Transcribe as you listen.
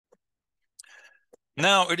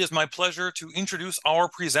Now it is my pleasure to introduce our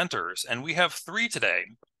presenters, and we have three today.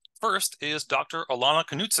 First is Dr. Alana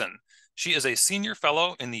Knutson. She is a senior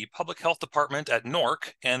fellow in the Public Health Department at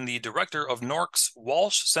NORC and the director of NORC's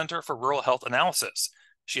Walsh Center for Rural Health Analysis.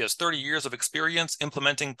 She has 30 years of experience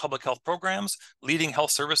implementing public health programs, leading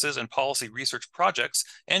health services and policy research projects,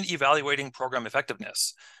 and evaluating program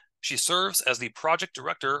effectiveness. She serves as the project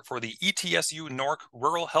director for the ETSU NORC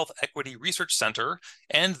Rural Health Equity Research Center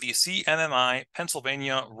and the CMMI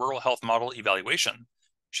Pennsylvania Rural Health Model Evaluation.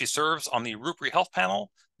 She serves on the RUPRI Health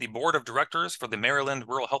Panel, the Board of Directors for the Maryland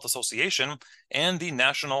Rural Health Association, and the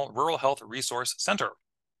National Rural Health Resource Center.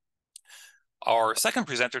 Our second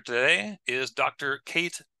presenter today is Dr.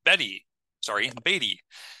 Kate Beatty.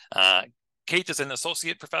 Kate is an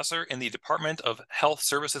associate professor in the Department of Health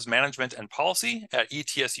Services Management and Policy at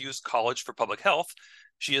ETSU's College for Public Health.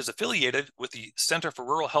 She is affiliated with the Center for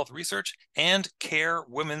Rural Health Research and CARE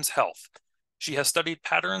Women's Health. She has studied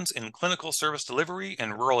patterns in clinical service delivery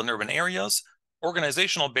in rural and urban areas,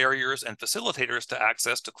 organizational barriers and facilitators to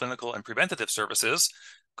access to clinical and preventative services,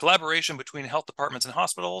 collaboration between health departments and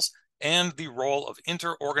hospitals, and the role of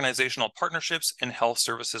inter-organizational partnerships in health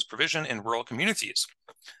services provision in rural communities.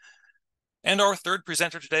 And our third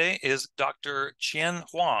presenter today is Dr. Qian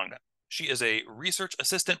Huang. She is a research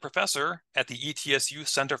assistant professor at the ETSU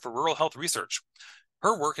Center for Rural Health Research.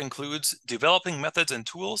 Her work includes developing methods and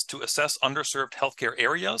tools to assess underserved healthcare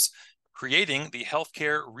areas, creating the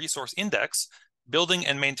Healthcare Resource Index, building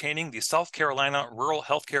and maintaining the South Carolina Rural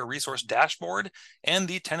Healthcare Resource Dashboard, and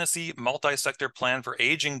the Tennessee Multi-Sector Plan for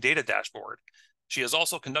Aging Data Dashboard. She has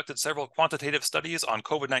also conducted several quantitative studies on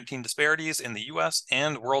COVID-19 disparities in the US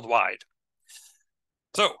and worldwide.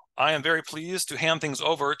 So I am very pleased to hand things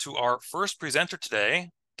over to our first presenter today,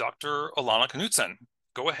 Dr. Alana Knutson.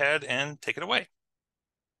 Go ahead and take it away.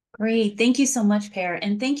 Great. Thank you so much, Per,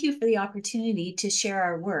 and thank you for the opportunity to share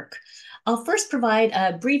our work. I'll first provide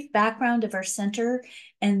a brief background of our center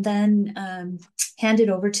and then hand it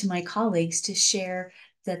over to my colleagues to share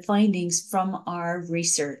the findings from our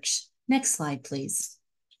research. Next slide, please.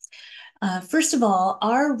 First of all,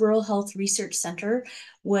 our Rural Health Research Center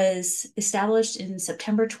was established in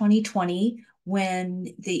September 2020 when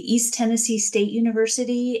the East Tennessee State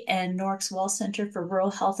University and NORC's Walsh Center for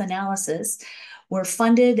Rural Health Analysis were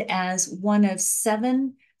funded as one of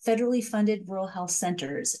 7 federally funded rural health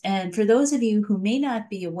centers. And for those of you who may not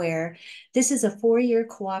be aware, this is a 4-year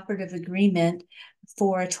cooperative agreement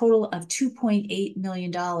for a total of $2.8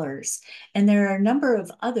 million. And there are a number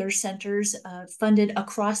of other centers funded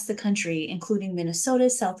across the country, including Minnesota,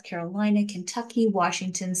 South Carolina, Kentucky,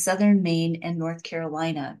 Washington, Southern Maine, and North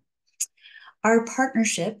Carolina. Our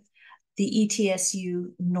partnership, the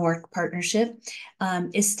ETSU NORC partnership,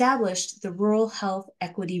 established the Rural Health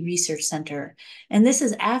Equity Research Center. And this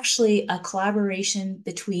is actually a collaboration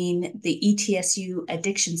between the ETSU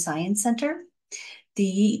Addiction Science Center,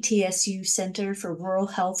 the ETSU Center for Rural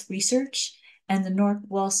Health Research, and the NORC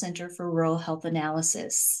Walsh Center for Rural Health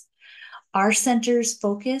Analysis. Our center's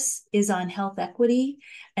focus is on health equity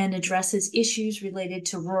and addresses issues related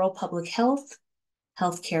to rural public health,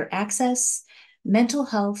 healthcare access, mental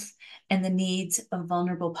health, and the needs of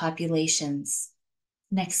vulnerable populations.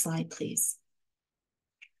 Next slide, please.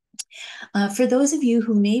 For those of you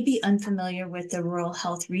who may be unfamiliar with the Rural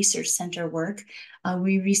Health Research Center work,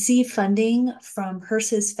 we receive funding from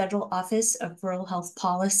HRSA's Federal Office of Rural Health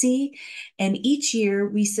Policy, and each year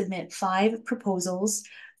we submit 5 proposals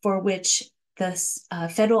for which the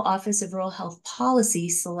Federal Office of Rural Health Policy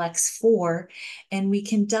selects 4, and we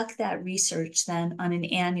conduct that research then on an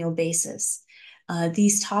annual basis.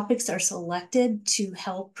 These topics are selected to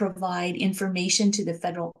help provide information to the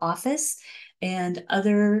federal office and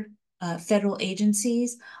other federal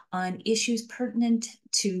agencies on issues pertinent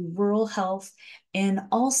to rural health and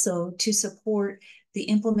also to support the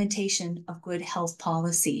implementation of good health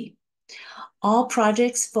policy. All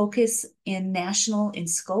projects focus national in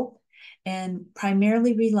scope and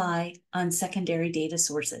primarily rely on secondary data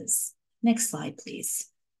sources. Next slide, please.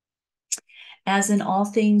 As in all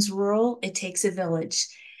things rural, it takes a village,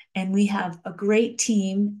 and we have a great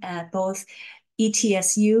team at both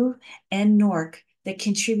ETSU and NORC that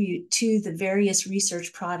contribute to the various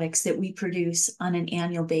research products that we produce on an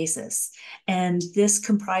annual basis. And this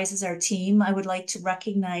comprises our team. I would like to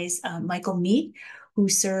recognize Michael Meat, who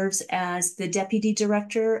serves as the Deputy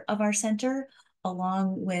Director of our center,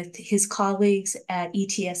 along with his colleagues at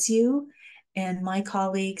ETSU and my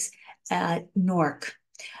colleagues at NORC.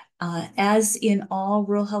 As in all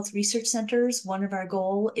rural health research centers, one of our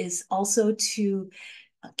goals is also to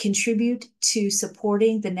contribute to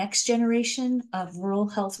supporting the next generation of rural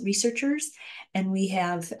health researchers, and we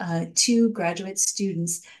have 2 graduate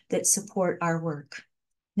students that support our work.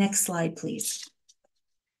 Next slide, please.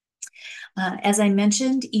 As I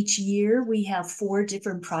mentioned, each year we have 4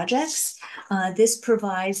 different projects. This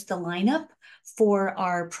provides the lineup for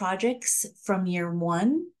our projects from year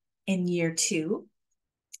 1 and year 2.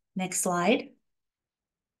 Next slide.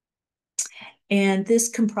 And this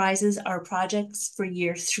comprises our projects for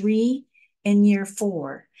year 3 and year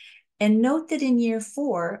 4. And note that in year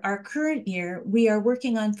 4, our current year, we are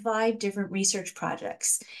working on 5 different research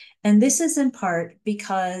projects. And this is in part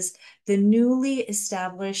because the newly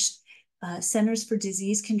established Centers for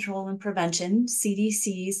Disease Control and Prevention,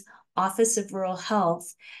 CDC's Office of Rural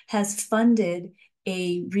Health, has funded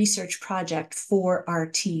a research project for our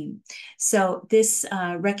team. So this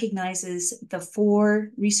recognizes the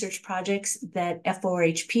 4 research projects that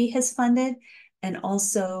FORHP has funded, and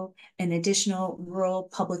also an additional rural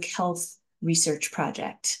public health research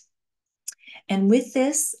project. And with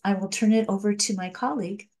this, I will turn it over to my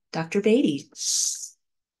colleague, Dr. Beatty.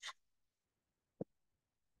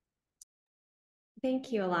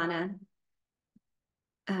 Thank you, Alana.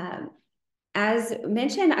 As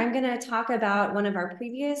mentioned, I'm going to talk about one of our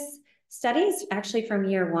previous studies, actually from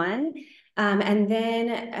year 1. And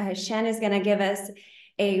then Shen is going to give us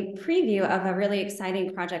a preview of a really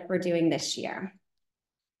exciting project we're doing this year.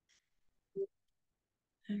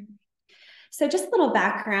 So just a little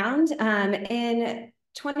background. In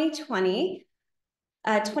 2020,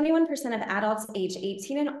 21% of adults age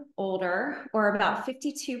 18 and older, or about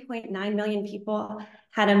 52.9 million people,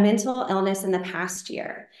 had a mental illness in the past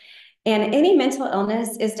year. And any mental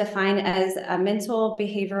illness is defined as a mental,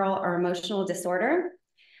 behavioral, or emotional disorder.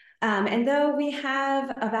 And though we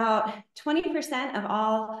have about 20% of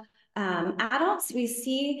all adults, we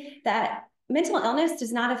see that mental illness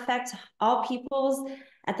does not affect all peoples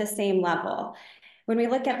at the same level. When we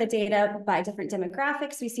look at the data by different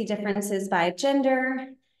demographics, we see differences by gender,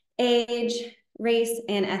 age, race,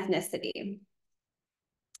 and ethnicity.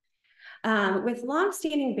 With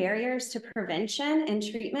long-standing barriers to prevention and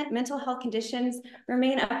treatment, mental health conditions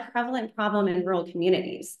remain a prevalent problem in rural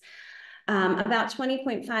communities. About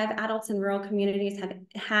 20.5 adults in rural communities have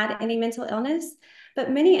had any mental illness,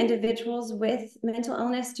 but many individuals with mental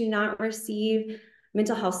illness do not receive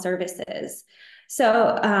mental health services. So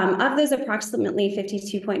of those approximately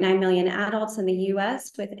 52.9 million adults in the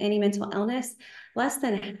US with any mental illness, less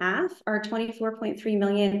than half, or 24.3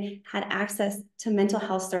 million, had access to mental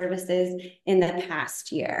health services in the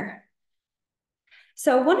past year.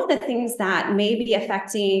 So one of the things that may be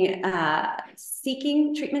affecting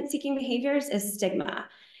treatment-seeking behaviors is stigma.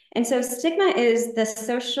 And so stigma is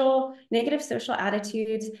the negative social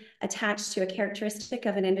attitudes attached to a characteristic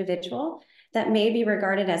of an individual that may be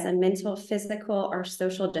regarded as a mental, physical, or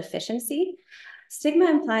social deficiency. Stigma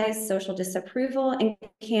implies social disapproval and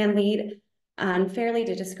can lead unfairly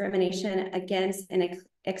to discrimination against and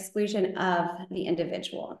exclusion of the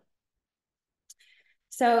individual.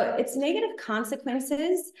 So its negative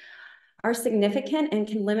consequences are significant and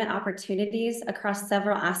can limit opportunities across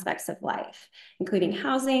several aspects of life, including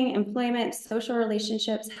housing, employment, social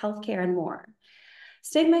relationships, healthcare, and more.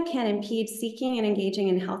 Stigma can impede seeking and engaging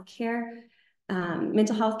in healthcare,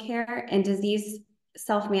 mental health care, and disease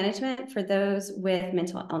self-management for those with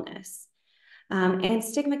mental illness. And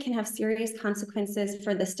stigma can have serious consequences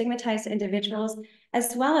for the stigmatized individuals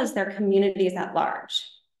as well as their communities at large.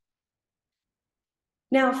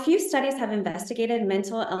 Now, few studies have investigated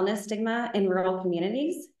mental illness stigma in rural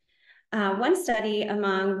communities. One study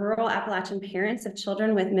among rural Appalachian parents of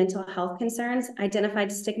children with mental health concerns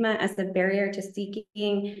identified stigma as the barrier to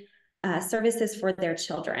seeking services for their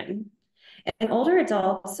children. In older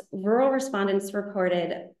adults, rural respondents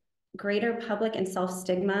reported greater public and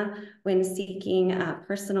self-stigma when seeking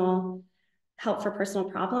personal help for personal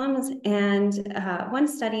problems. And one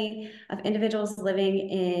study of individuals living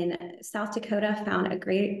in South Dakota found a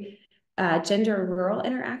great gender-rural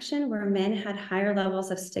interaction where men had higher levels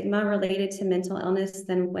of stigma related to mental illness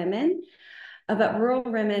than women, but rural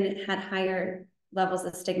women had higher levels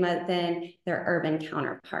of stigma than their urban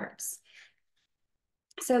counterparts.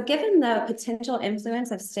 So given the potential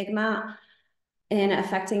influence of stigma in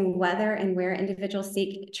affecting whether and where individuals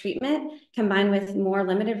seek treatment, combined with more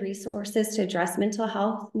limited resources to address mental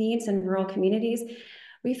health needs in rural communities,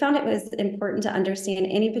 we found it was important to understand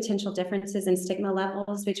any potential differences in stigma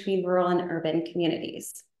levels between rural and urban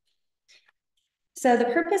communities. So the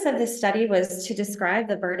purpose of this study was to describe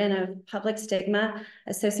the burden of public stigma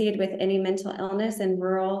associated with any mental illness in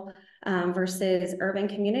rural versus urban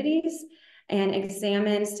communities, and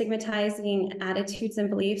examined stigmatizing attitudes and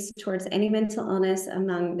beliefs towards any mental illness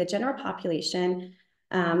among the general population,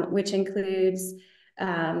 which includes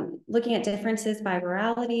looking at differences by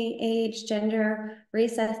rurality, age, gender,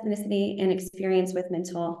 race, ethnicity, and experience with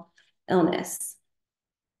mental illness.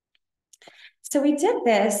 So we did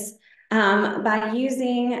this by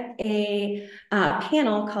using a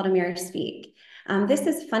panel called AmeriSpeak. This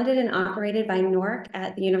is funded and operated by NORC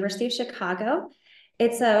at the University of Chicago.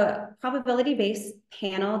 It's a probability-based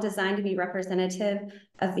panel designed to be representative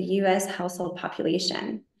of the US household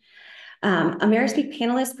population. AmeriSpeak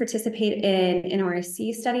panelists participate in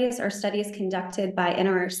NRC studies or studies conducted by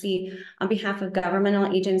NRC on behalf of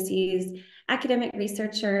governmental agencies, academic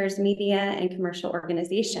researchers, media, and commercial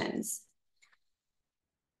organizations.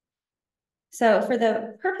 So for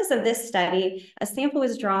the purpose of this study, a sample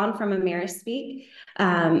was drawn from AmeriSpeak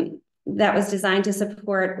that was designed to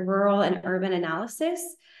support rural and urban analysis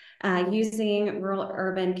using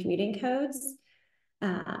rural-urban commuting codes,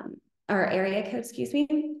 or area code, excuse me,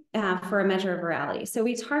 for a measure of virality. So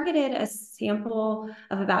we targeted a sample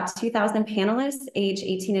of about 2,000 panelists, age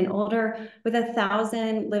 18 and older, with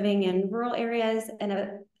 1,000 living in rural areas and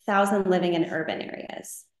 1,000 living in urban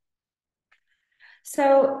areas.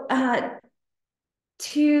 So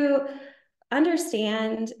to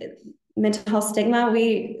understand mental health stigma,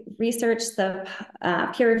 we researched the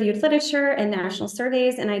peer-reviewed literature and national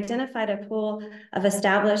surveys and identified a pool of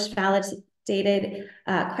established, validated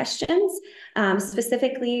questions.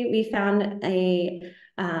 Specifically, we found a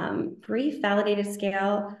brief validated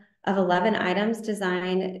scale of 11 items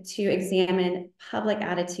designed to examine public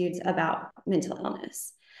attitudes about mental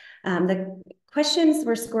illness. The questions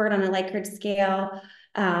were scored on a Likert scale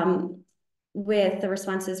with the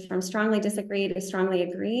responses from strongly disagree to strongly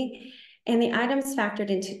agree, and the items factored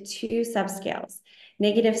into two subscales,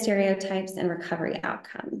 negative stereotypes and recovery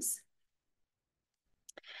outcomes.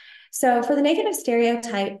 So for the negative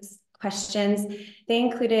stereotypes questions, they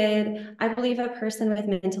included, I believe a person with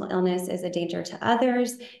mental illness is a danger to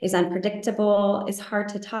others, is unpredictable, is hard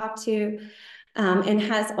to talk to, and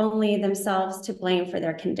has only themselves to blame for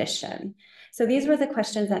their condition. So these were the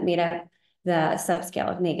questions that made up the subscale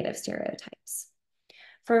of negative stereotypes.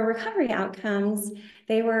 For recovery outcomes,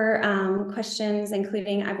 they were questions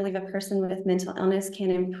including, I believe a person with mental illness can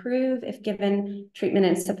improve if given treatment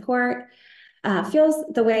and support, feels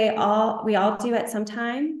the way we all do at some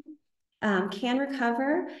time, can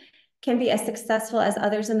recover, can be as successful as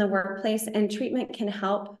others in the workplace, and treatment can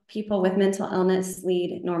help people with mental illness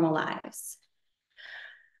lead normal lives.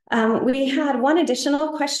 We had one additional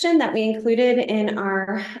question that we included in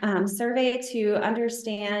our survey to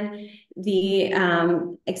understand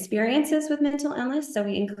the experiences with mental illness. So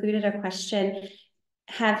we included a question,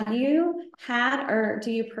 have you had or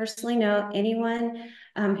do you personally know anyone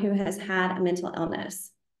who has had a mental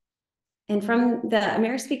illness? And from the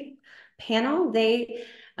AmeriSpeak panel, they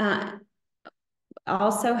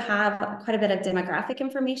also have quite a bit of demographic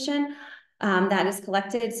information that is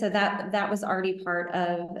collected. So that was already part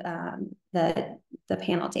of the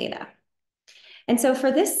panel data. And so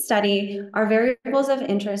for this study, our variables of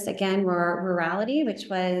interest, again, were rurality, which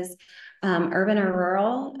was urban or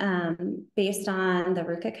rural, based on the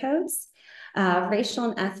RUCA codes,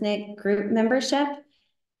 racial and ethnic group membership,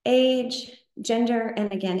 age, gender,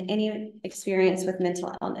 and again, any experience with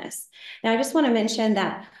mental illness. Now, I just want to mention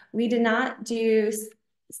that we did not do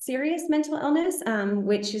serious mental illness,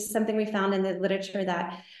 which is something we found in the literature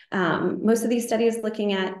that most of these studies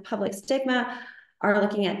looking at public stigma are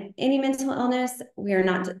looking at any mental illness. We are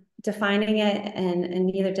not defining it, and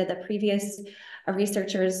neither did the previous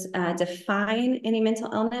researchers define any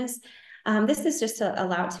mental illness. This is just to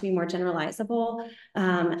allow it to be more generalizable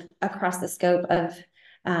across the scope of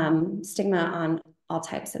stigma on all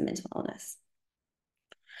types of mental illness.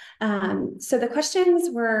 So the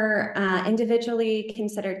questions were individually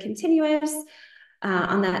considered continuous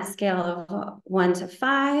on that scale of 1 to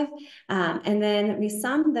 5. And then we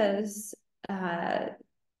summed those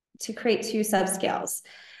to create two subscales.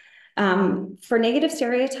 For negative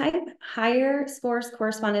stereotype, higher scores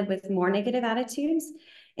corresponded with more negative attitudes.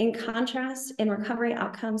 In contrast, in recovery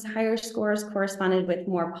outcomes, higher scores corresponded with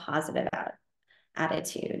more positive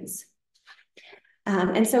attitudes.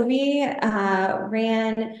 And so we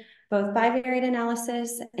ran both bivariate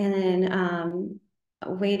analysis and then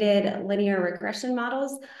weighted linear regression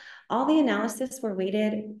models. All the analysis were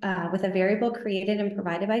weighted with a variable created and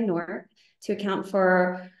provided by NORC to account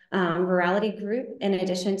for virality group in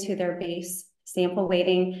addition to their base sample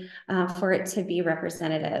weighting for it to be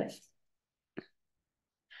representative.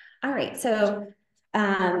 All right, so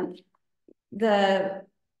the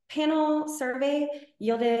panel survey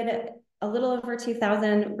yielded a little over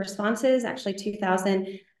 2,000 responses, actually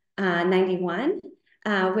 2,091,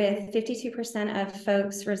 with 52% of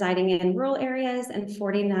folks residing in rural areas and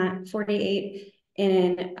 48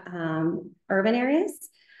 in urban areas.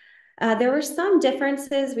 There were some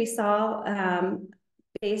differences we saw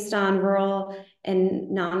based on rural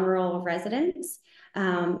and non-rural residents.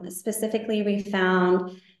 Specifically, we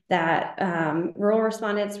found that rural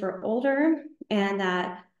respondents were older and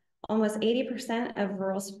that almost 80% of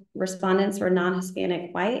rural respondents were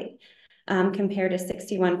non-Hispanic white, compared to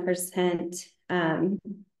 61%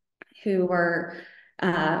 who were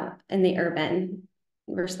in the urban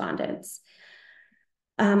respondents.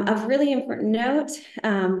 Of really important note,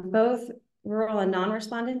 both rural and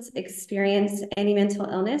non-respondents experience any mental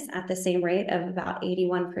illness at the same rate of about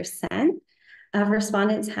 81% of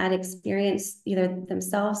respondents had experienced either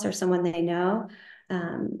themselves or someone they know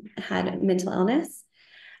had mental illness.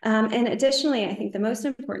 And additionally, I think the most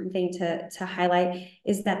important thing to highlight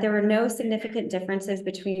is that there were no significant differences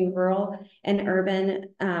between rural and urban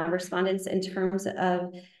respondents in terms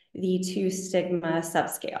of the two stigma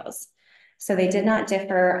subscales. So they did not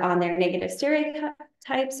differ on their negative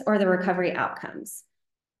stereotypes or the recovery outcomes.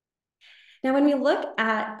 Now, when we look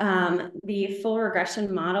at the full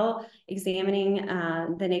regression model examining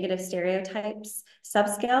the negative stereotypes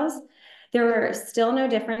subscales, there were still no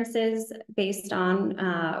differences based on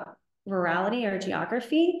rurality or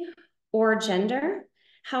geography or gender.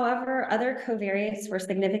 However, other covariates were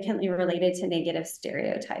significantly related to negative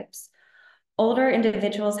stereotypes. Older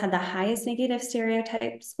individuals had the highest negative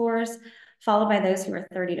stereotype scores, followed by those who were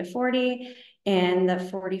 30 to 40 and the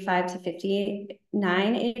 45 to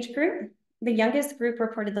 59 age group. The youngest group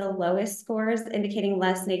reported the lowest scores, indicating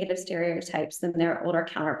less negative stereotypes than their older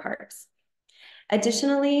counterparts.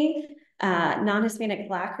 Additionally, non-Hispanic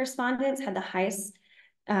Black respondents had the highest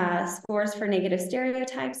scores for negative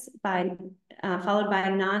stereotypes, followed by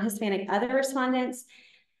non-Hispanic other respondents,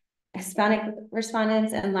 Hispanic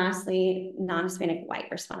respondents, and lastly, non-Hispanic white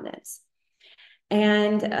respondents.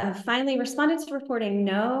 And finally, respondents reporting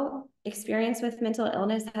no experience with mental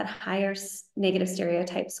illness had higher negative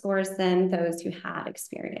stereotype scores than those who had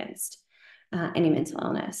experienced any mental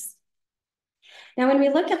illness. Now, when we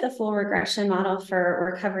look at the full regression model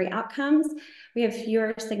for recovery outcomes, we have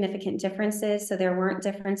fewer significant differences. So there weren't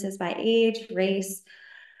differences by age, race,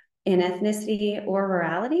 in ethnicity, or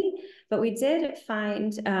rurality, but we did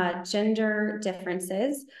find gender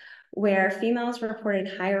differences where females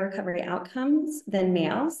reported higher recovery outcomes than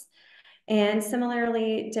males. And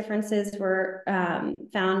similarly, differences were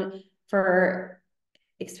found for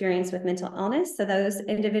experience with mental illness. So those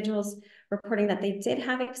individuals reporting that they did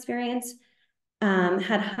have experience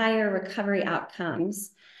had higher recovery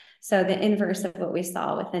outcomes. So the inverse of what we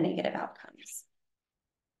saw with the negative outcomes.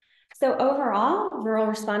 So overall, rural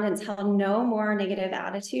respondents held no more negative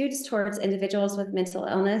attitudes towards individuals with mental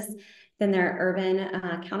illness than their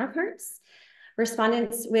urban counterparts.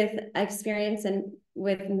 Respondents with experience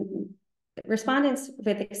with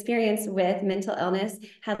mental illness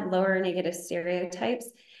had lower negative stereotypes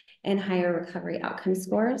and higher recovery outcome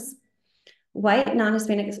scores. White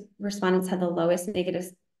non-Hispanic respondents had the lowest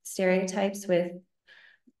negative stereotypes, with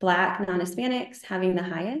Black non-Hispanics having the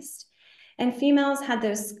highest. And females had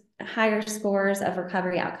those higher scores of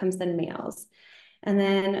recovery outcomes than males. And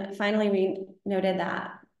then finally, we noted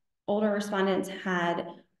that older respondents had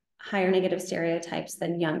higher negative stereotypes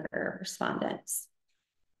than younger respondents.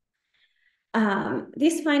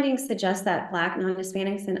 These findings suggest that Black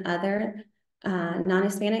non-Hispanics and other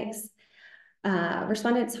non-Hispanics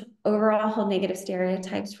respondents overall hold negative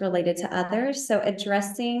stereotypes related to others. So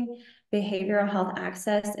addressing behavioral health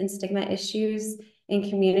access and stigma issues in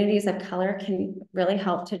communities of color can really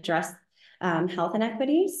help to address health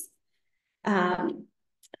inequities.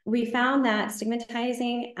 We found that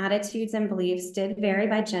stigmatizing attitudes and beliefs did vary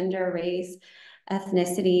by gender, race,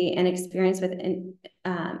 ethnicity, and experience with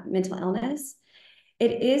mental illness.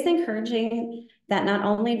 It is encouraging that not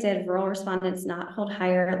only did rural respondents not hold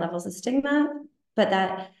higher levels of stigma, but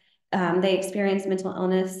that they experienced mental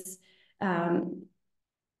illness,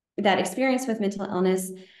 that experience with mental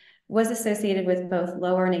illness was associated with both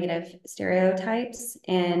lower negative stereotypes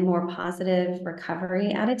and more positive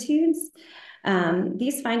recovery attitudes.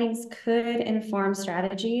 These findings could inform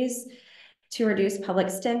strategies to reduce public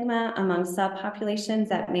stigma among subpopulations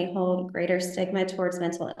that may hold greater stigma towards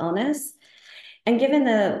mental illness. And given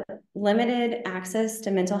the limited access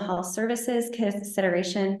to mental health services,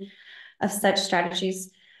 consideration of such strategies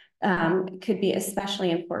could be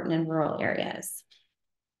especially important in rural areas.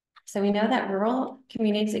 So we know that rural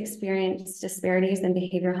communities experience disparities in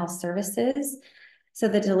behavioral health services. So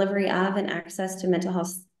the delivery of and access to mental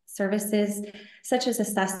health services such as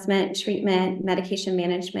assessment, treatment, medication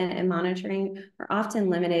management, and monitoring are often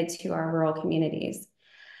limited to our rural communities.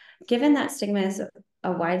 Given that stigma is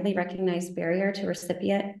a widely recognized barrier to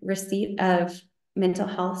receipt of mental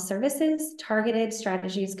health services, targeted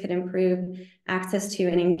strategies could improve access to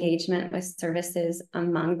and engagement with services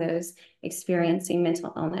among those experiencing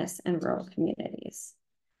mental illness in rural communities.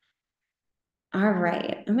 All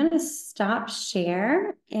right, I'm going to stop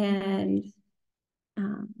share and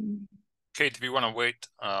Kate, if you want to wait,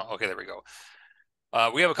 okay, there we go.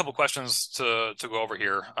 We have a couple questions to go over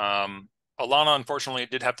here. Alana, unfortunately,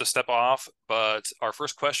 did have to step off, but our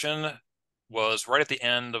first question was right at the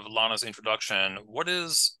end of Lana's introduction. What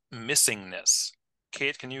is missingness?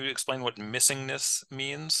 Kate, can you explain what missingness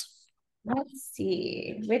means? let's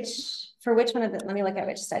see, for which one of the, let me look at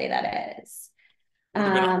which study that is. Would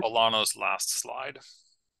have been Alana's last slide.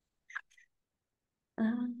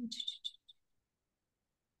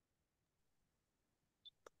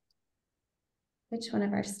 Which one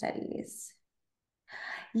of our studies?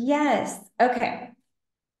 Yes, okay.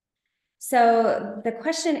 So the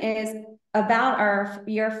question is about our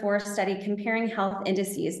year 4 study comparing health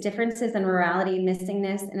indices, differences in rurality,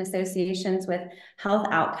 missingness, and associations with health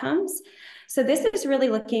outcomes. So this is really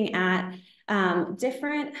looking at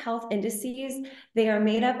different health indices. They are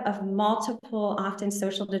made up of multiple, often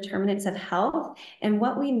social determinants of health. And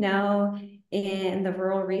what we know in the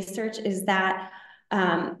rural research is that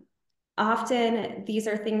often these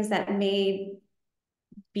are things that may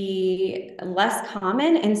be less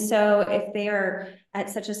common. And so if they are at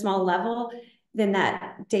such a small level, then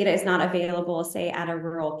that data is not available, say, at a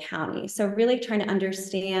rural county. So really trying to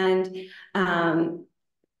understand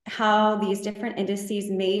how these different indices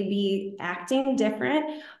may be acting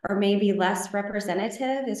different or maybe less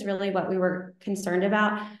representative is really what we were concerned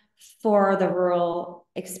about for the rural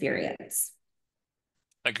experience.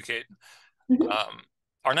 Thank you, Kate.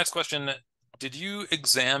 Our next question, did you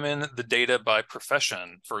examine the data by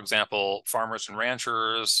profession? For example, farmers and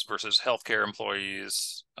ranchers versus healthcare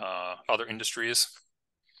employees, other industries?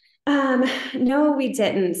 No, we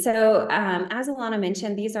didn't. So as Alana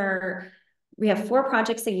mentioned, we have 4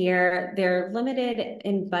 projects a year. They're limited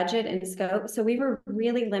in budget and scope. So we were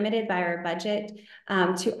really limited by our budget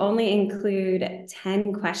to only include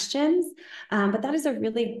 10 questions. But that is a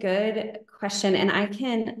really good question. And I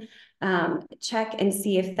can check and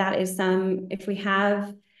see if that is if we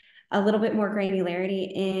have a little bit more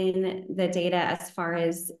granularity in the data as far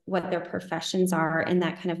as what their professions are and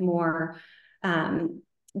that kind of more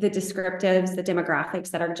the descriptives, the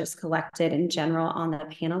demographics that are just collected in general on the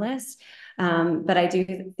panelists. But I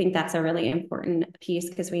do think that's a really important piece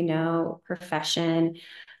because we know profession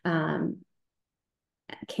can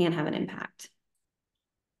have an impact.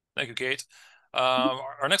 Thank you, Kate.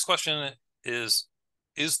 Our next question is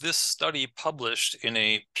this study published in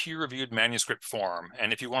a peer-reviewed manuscript form?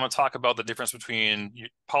 And if you want to talk about the difference between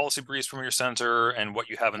policy briefs from your center and what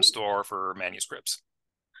you have in store for manuscripts.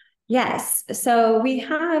 Yes, so we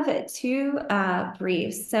have 2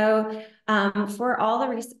 briefs. So for all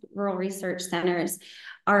the rural research centers,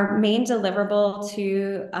 our main deliverable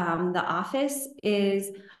to the office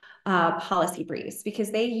is policy briefs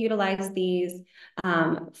because they utilize these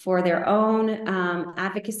for their own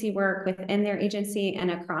advocacy work within their agency and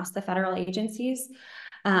across the federal agencies,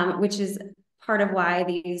 which is part of why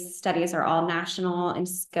these studies are all national in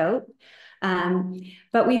scope.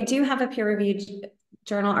 But we do have a peer-reviewed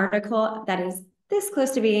journal article that is this close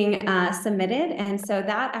to being submitted. And so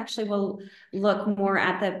that actually will look more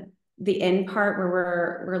at the end part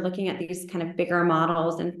where we're looking at these kind of bigger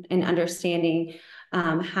models and understanding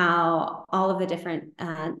how all of the different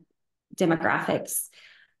demographics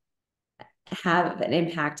have an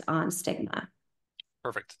impact on stigma.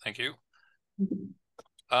 Perfect, thank you.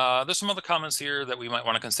 There's some other comments here that we might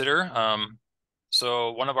want to consider.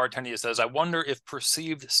 So one of our attendees says, I wonder if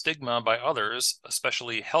perceived stigma by others,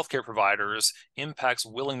 especially healthcare providers, impacts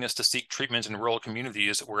willingness to seek treatment in rural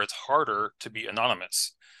communities where it's harder to be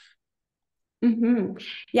anonymous.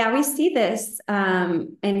 Yeah, we see this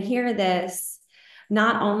and hear this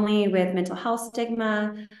not only with mental health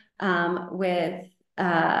stigma, with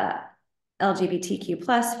LGBTQ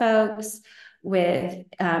plus folks, with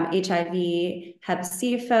HIV, Hep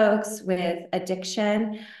C folks, with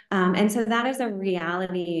addiction. And so that is a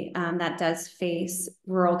reality that does face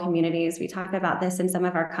rural communities. We talk about this in some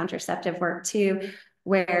of our contraceptive work too,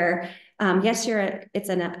 where yes, it's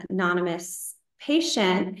an anonymous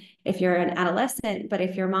patient if you're an adolescent, but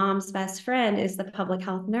if your mom's best friend is the public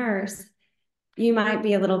health nurse, you might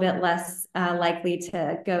be a little bit less likely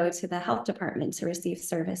to go to the health department to receive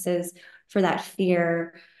services for that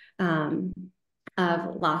fear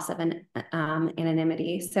of loss of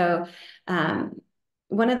anonymity. So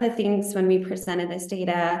one of the things when we presented this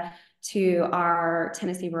data to our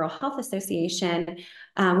Tennessee Rural Health Association,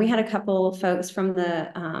 we had a couple folks from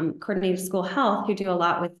the Coordinated School Health who do a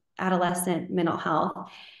lot with adolescent mental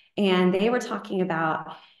health. And they were talking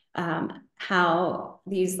about how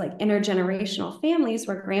these like intergenerational families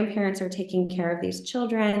where grandparents are taking care of these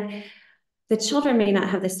children, the children may not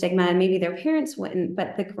have the stigma and maybe their parents wouldn't,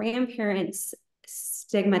 but the grandparents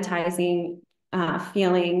stigmatizing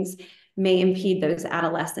feelings may impede those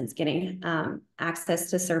adolescents getting access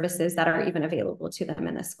to services that are even available to them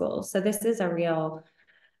in the school. So this is a real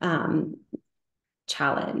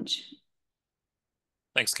challenge.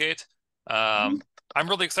 Thanks, Kate. I'm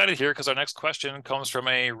really excited here because our next question comes from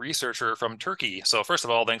a researcher from Turkey. So first of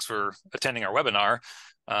all, thanks for attending our webinar.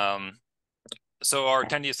 So our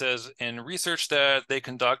attendee says, in research that they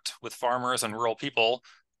conduct with farmers and rural people,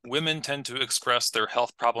 women tend to express their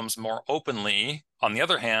health problems more openly. On the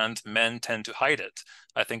other hand, men tend to hide it.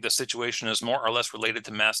 I think the situation is more or less related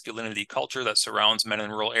to masculinity culture that surrounds men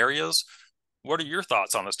in rural areas. What are your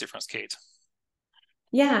thoughts on this difference, Kate?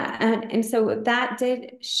 Yeah, and so that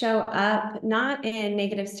did show up not in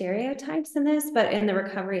negative stereotypes in this, but in the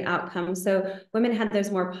recovery outcomes. So women had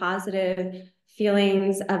those more positive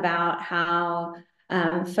feelings about how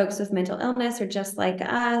folks with mental illness are just like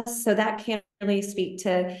us. So that can really speak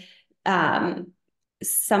to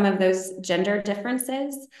some of those gender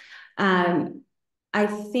differences. I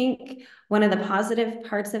think one of the positive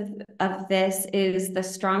parts of this is the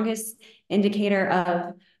strongest indicator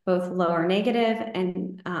of both lower negative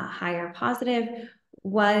and higher positive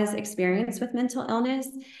was experience with mental illness.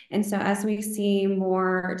 And so as we see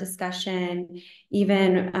more discussion,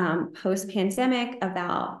 even post-pandemic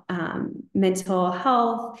about mental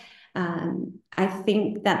health, I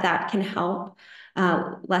think that can help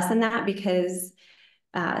lessen that, because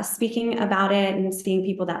speaking about it and seeing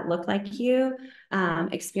people that look like you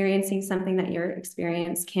experiencing something that you're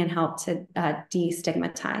experiencing can help to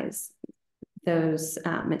destigmatize those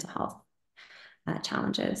mental health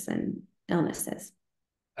challenges and illnesses.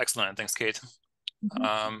 Excellent. Thanks, Kate.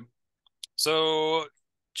 So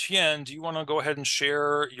Chien, do you want to go ahead and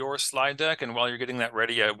share your slide deck? And while you're getting that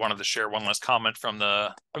ready, I wanted to share one last comment from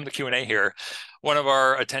the Q&A here. One of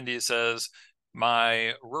our attendees says,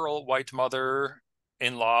 my rural white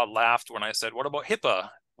mother-in-law laughed when I said, what about HIPAA?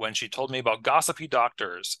 When she told me about gossipy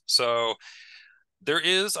doctors. So there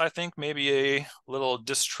is, I think, maybe a little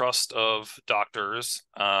distrust of doctors.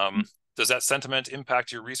 Does that sentiment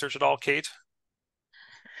impact your research at all, Kate?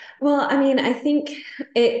 Well, I mean, I think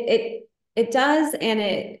it does, and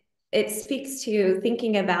it speaks to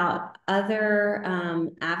thinking about other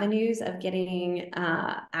avenues of getting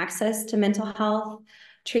access to mental health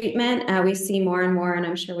treatment. We see more and more, and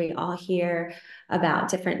I'm sure we all hear about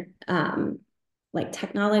different like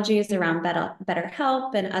technologies around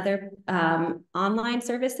BetterHelp and other online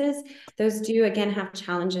services. Those do, again, have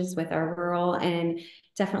challenges with our rural and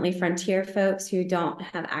definitely frontier folks who don't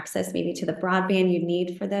have access maybe to the broadband you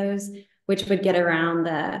need for those, which would get around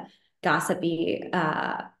the gossipy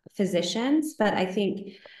physicians. But I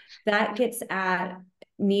think that gets at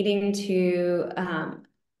needing to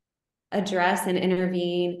address and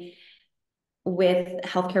intervene with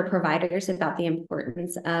healthcare providers about the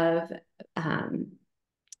importance of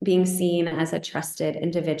being seen as a trusted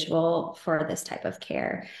individual for this type of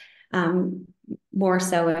care. More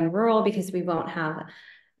so in rural, because we won't have,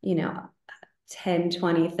 10,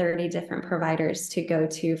 20, 30 different providers to go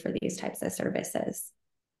to for these types of services.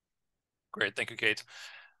 Great, thank you, Kate.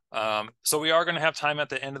 So we are going to have time at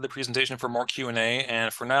the end of the presentation for more Q&A.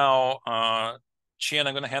 And for now, Chien,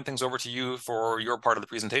 I'm going to hand things over to you for your part of the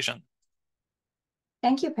presentation.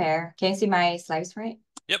 Thank you, Per. Can you see my slides right?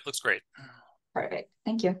 Yep, looks great. Perfect.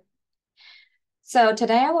 Thank you. So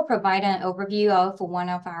today I will provide an overview of one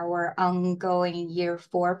of our ongoing Year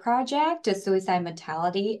 4 project, the suicide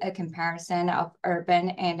mortality, a comparison of urban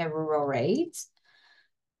and rural rates.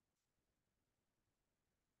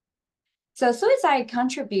 So suicide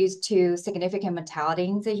contributes to significant mortality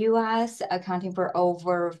in the U.S., accounting for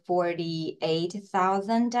over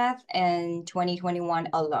 48,000 deaths in 2021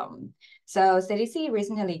 alone. So CDC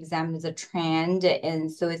recently examined the trend in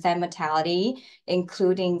suicide mortality,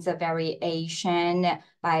 including the variation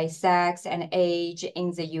by sex and age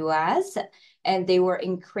in the U.S., and they were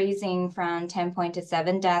increasing from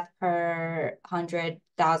 10.7 deaths per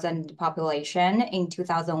 100,000 population in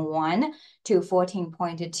 2001 to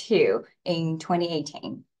 14.2 in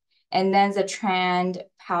 2018. And then the trend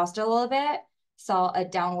paused a little bit, saw a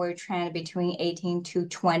downward trend between 18 to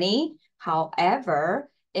 20.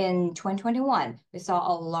 However, in 2021, we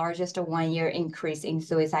saw a largest one-year increase in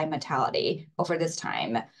suicide mortality over this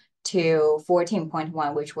time to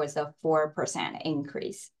 14.1, which was a 4%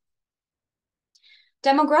 increase.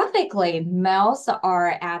 Demographically, males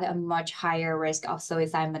are at a much higher risk of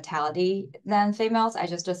suicide mortality than females. I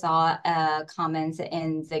just saw comments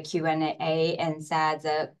in the Q&A and said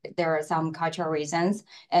that there are some cultural reasons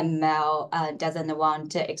and male doesn't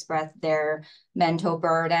want to express their mental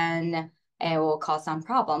burden and will cause some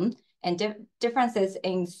problem. And differences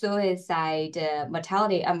in suicide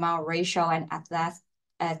mortality among racial and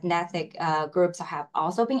ethnic groups have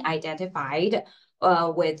also been identified,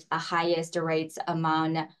 with the highest rates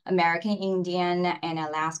among American Indian and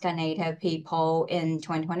Alaska Native people in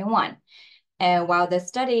 2021. And while the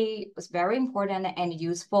study was very important and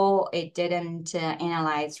useful, it didn't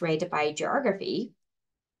analyze rate by geography.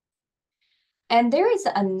 And there is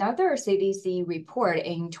another CDC report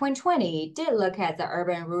in 2020 did look at the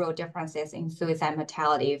urban-rural differences in suicide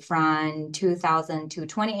mortality from 2000 to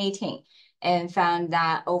 2018 and found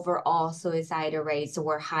that overall suicide rates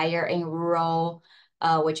were higher in rural,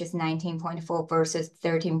 which is 19.4 versus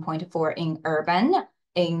 13.4 in urban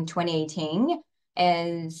in 2018.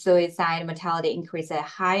 And suicide mortality increased at a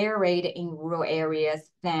higher rate in rural areas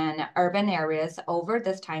than urban areas over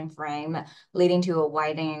this time frame, leading to a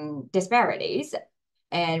widening disparities.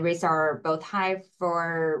 And rates are both high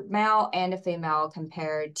for male and female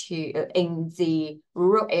compared to in the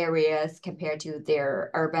rural areas compared to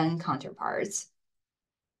their urban counterparts.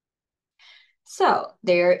 So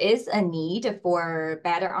there is a need for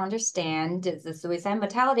better understand the suicide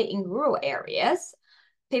mortality in rural areas.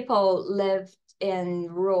 People live in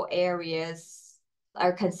rural areas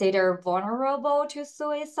are considered vulnerable to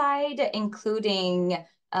suicide, including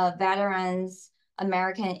veterans,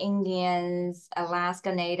 American Indians,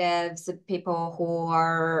 Alaska Natives, people who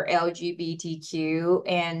are LGBTQ,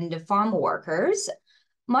 and farm workers.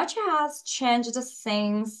 Much has changed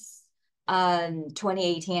since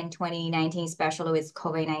 2018 and 2019, especially with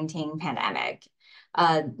COVID-19 pandemic.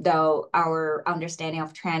 Though our understanding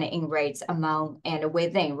of trend in rates among and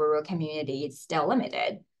within rural communities is still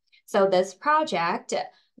limited. So this project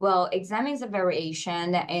will examine the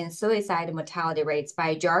variation in suicide mortality rates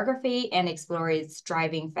by geography and explore its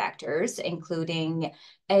driving factors, including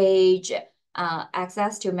age,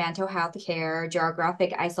 access to mental health care,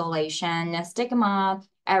 geographic isolation, stigma,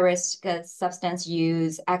 at-risk substance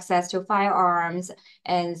use, access to firearms,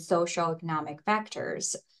 and socioeconomic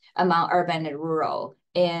factors among urban and rural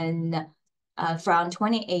from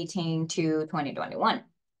 2018 to 2021.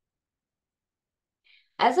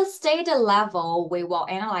 As a state level, we will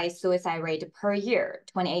analyze suicide rate per year,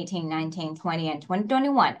 2018, 19, 20, and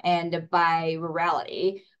 2021. And by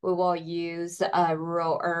rurality, we will use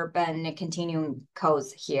rural-urban continuum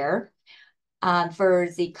codes here. For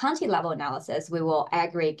the county level analysis, we will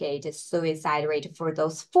aggregate suicide rate for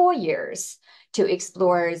those 4 years to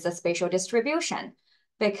explore the spatial distribution,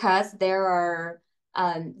 because there are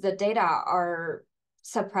the data are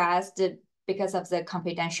suppressed because of the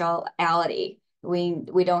confidentiality.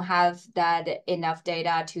 We don't have that enough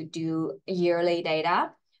data to do yearly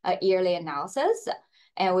analysis,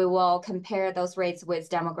 and we will compare those rates with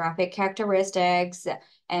demographic characteristics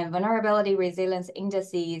and vulnerability resilience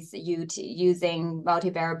indices using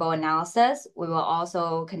multivariable analysis. We will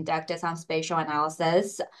also conduct some spatial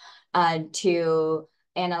analysis to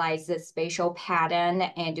analyze the spatial pattern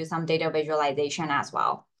and do some data visualization as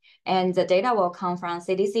well. And the data will come from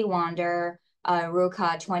CDC Wonder,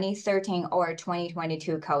 RUCA 2013 or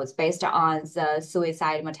 2022 codes based on the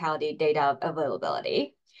suicide mortality data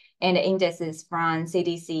availability, and indices from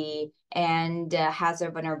CDC and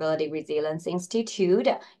Hazard Vulnerability Resilience Institute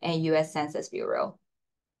and US Census Bureau.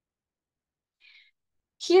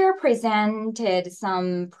 Here presented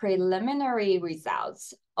some preliminary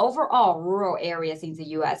results. Overall, rural areas in the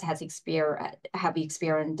US have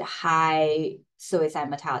experienced high suicide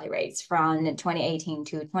mortality rates from 2018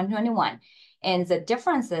 to 2021. And the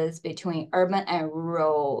differences between urban and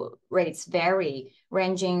rural rates vary,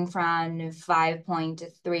 ranging from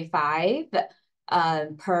 5.35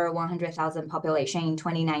 per 100,000 population in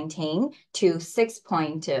 2019 to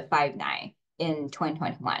 6.59 in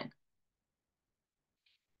 2021.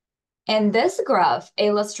 And this graph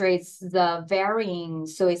illustrates the varying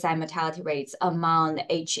suicide mortality rates among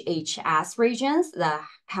HHS regions, the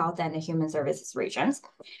Health and Human Services regions,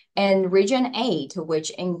 and Region 8, which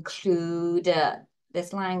include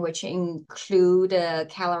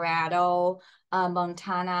Colorado,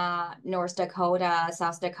 Montana, North Dakota,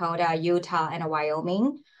 South Dakota, Utah, and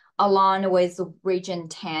Wyoming, along with Region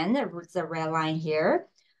 10, the red line here,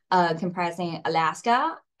 comprising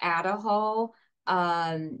Alaska, Idaho,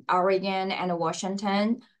 Oregon and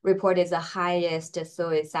Washington reported the highest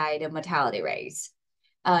suicide mortality rates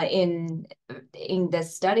in the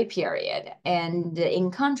study period. And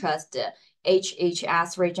in contrast,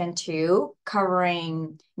 HHS Region 2,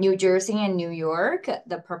 covering New Jersey and New York,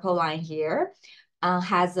 the purple line here,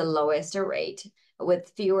 has the lowest rate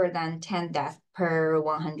with fewer than 10 deaths per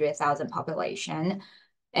 100,000 population.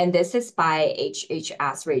 And this is by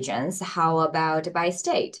HHS regions. How about by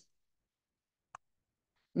state?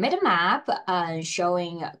 Mid-map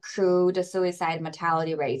showing crude suicide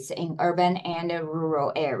mortality rates in urban and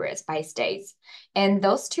rural areas by states. And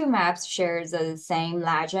those two maps share the same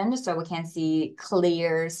legend, so we can see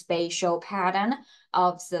clear spatial pattern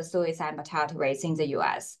of the suicide mortality rates in the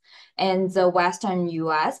US. And the Western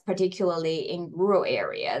US, particularly in rural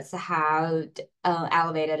areas, have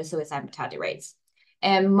elevated suicide mortality rates.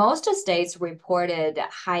 And most states reported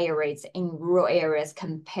higher rates in rural areas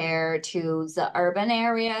compared to the urban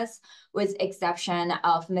areas, with exception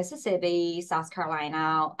of Mississippi, South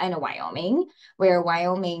Carolina, and Wyoming, where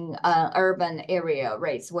Wyoming urban area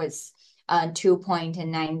rates was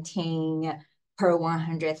 2.19 per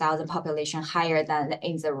 100,000 population higher than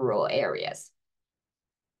in the rural areas.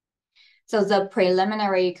 So the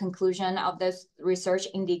preliminary conclusion of this research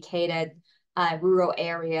indicated rural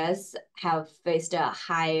areas have faced a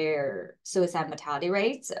higher suicide mortality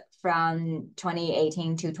rates from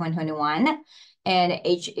 2018 to 2021. And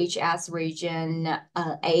HHS Region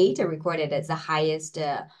 8 recorded as the highest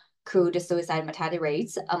crude suicide mortality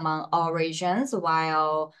rates among all regions,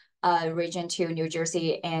 while Region 2, New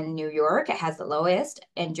Jersey and New York has the lowest,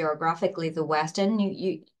 and geographically the Western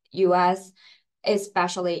US,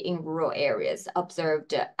 especially in rural areas,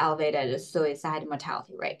 observed elevated suicide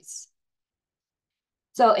mortality rates.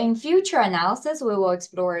 So in future analysis, we will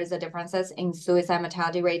explore the differences in suicide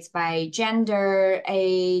mortality rates by gender,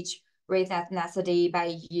 age, race, ethnicity,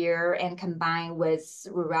 by year, and combine with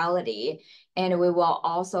rurality. And we will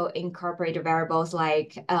also incorporate variables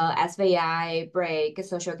like SVI, break,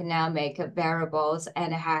 socioeconomic variables,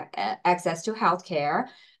 and access to healthcare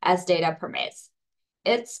as data permits.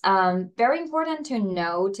 It's very important to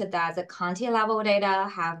note that the county level data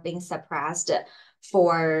have been suppressed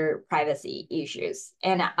for privacy issues.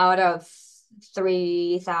 And out of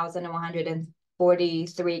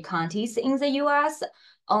 3,143 counties in the US,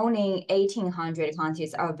 only 1,800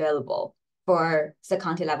 counties are available for the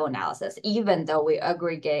county level analysis, even though we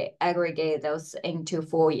aggregate those into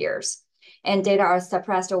 4 years. And data are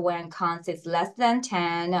suppressed when count is less than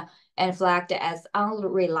 10 and flagged as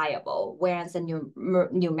unreliable, whereas the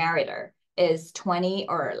numerator is 20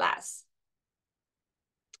 or less.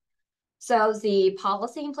 So the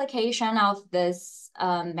policy implication of this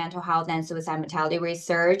mental health and suicide mortality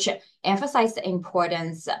research emphasize the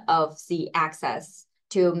importance of the access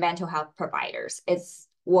to mental health providers. It's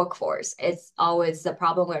workforce. It's always the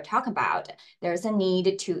problem we're talking about. There's a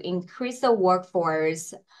need to increase the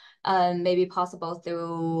workforce, maybe possible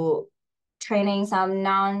through training some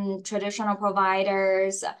non-traditional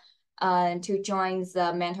providers to join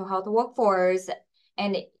the mental health workforce.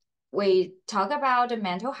 And we talk about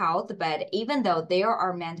mental health, but even though there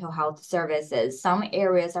are mental health services, some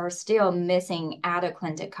areas are still missing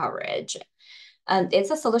adequate coverage.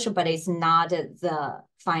 It's a solution, but it's not the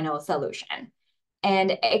final solution.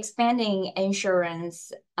 And expanding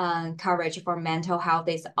insurance coverage for mental health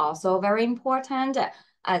is also very important.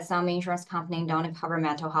 Some insurance companies don't cover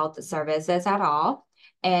mental health services at all.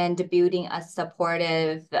 And building a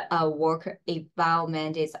supportive work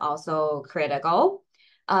environment is also critical.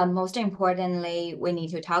 Most importantly, we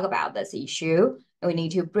need to talk about this issue. We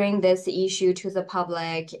need to bring this issue to the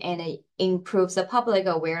public and improve the public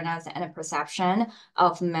awareness and perception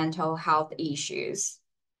of mental health issues.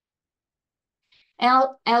 And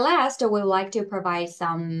at last, we would like to provide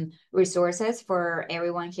some resources for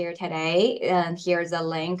everyone here today. And here's a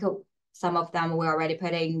link. Some of them we already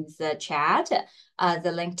put in the chat.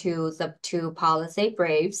 The link to the 2 policy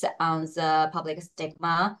briefs on the public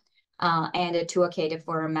stigma and a toolkit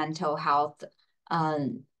for mental health,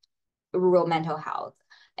 rural mental health.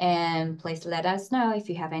 And please let us know if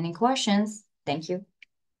you have any questions. Thank you.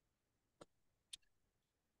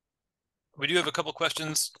 We do have a couple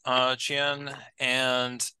questions, Qian,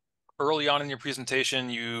 and early on in your presentation,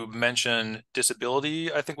 you mentioned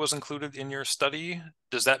disability, I think, was included in your study.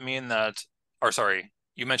 Does that mean that, or sorry,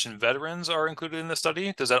 you mentioned veterans are included in the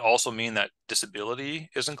study. Does that also mean that disability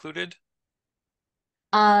is included?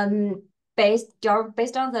 Based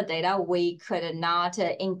on the data, we could not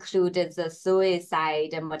include the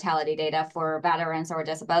suicide mortality data for veterans or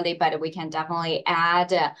disability, but we can definitely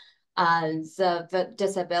add the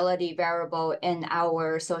disability variable in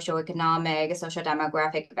our socioeconomic, social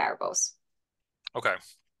demographic variables. Okay.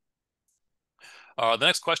 The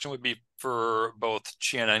next question would be for both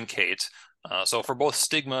Chien and Kate. So for both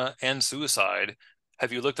stigma and suicide,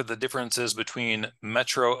 have you looked at the differences between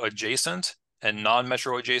metro adjacent and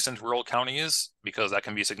non-metro adjacent rural counties? Because that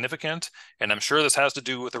can be significant. And I'm sure this has to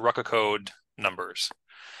do with the RUCA code numbers.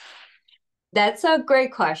 That's a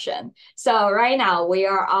great question. So right now we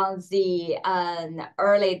are on the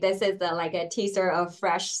early, this is like a teaser of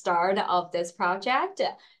fresh start of this project.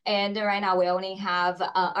 And right now we only have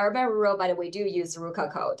urban rural, but we do use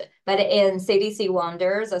RUCA code. But in CDC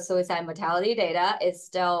Wonders, the suicide mortality data is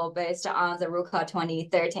still based on the RUCA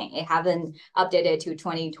 2013. It haven't updated to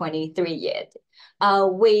 2023 yet.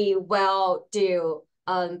 We will do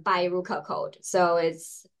by RUCA code. So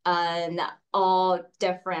it's all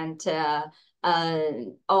different 9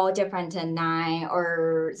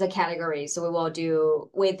 or the categories. So we will do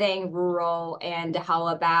within rural, and how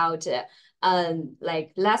about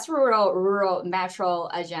like less rural, metro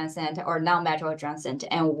adjacent or non-metro adjacent,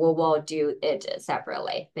 and we will do it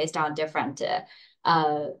separately based on different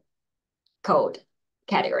code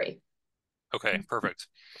category. Okay, perfect.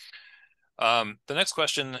 The next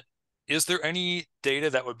question, is there any data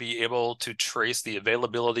that would be able to trace the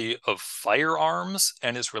availability of firearms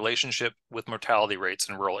and its relationship with mortality rates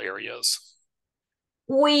in rural areas?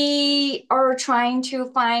 We are trying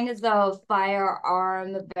to find the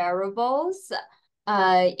firearm variables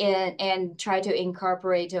and try to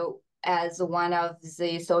incorporate it as one of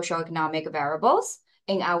the socioeconomic variables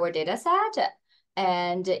in our data set.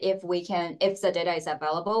 And if the data is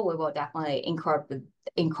available, we will definitely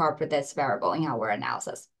incorporate this variable in our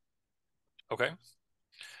analysis. Okay.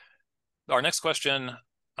 Our next question,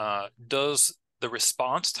 does the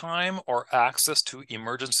response time or access to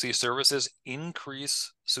emergency services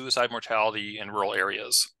increase suicide mortality in rural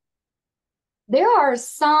areas? There are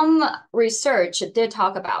some research that did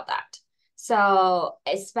talk about that. So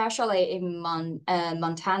especially in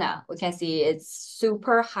Montana, we can see it's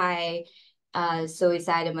super high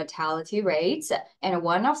suicide mortality rates. And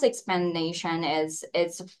one of the explanation is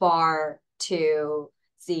it's far to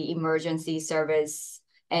the emergency service,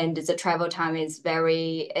 and the travel time is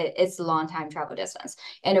it's long time travel distance.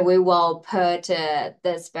 And we will put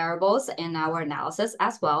these variables in our analysis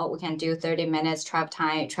as well. We can do 30 minutes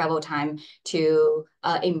travel time to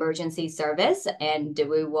emergency service, and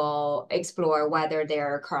we will explore whether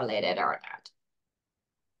they're correlated or not.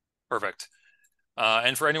 Perfect.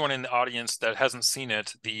 And for anyone in the audience that hasn't seen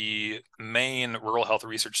it, the Maine Rural Health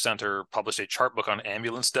Research Center published a chart book on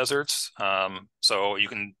ambulance deserts. So you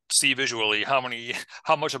can see visually how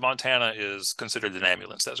much of Montana is considered an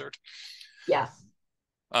ambulance desert. Yeah.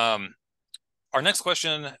 Our next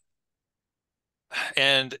question,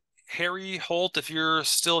 and Harry Holt, if you're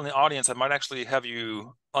still in the audience, I might actually have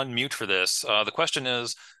you unmute for this. The question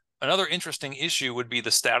is, another interesting issue would be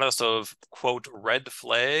the status of, quote, red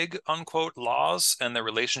flag, unquote, laws and their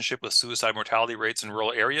relationship with suicide mortality rates in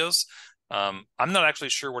rural areas. I'm not actually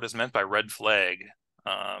sure what is meant by red flag.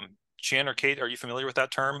 Chien or Kate, are you familiar with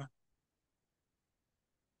that term?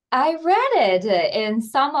 I read it in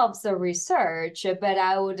some of the research, but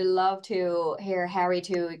I would love to hear Harry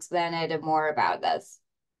to explain it more about this.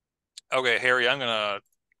 Okay, Harry, I'm going to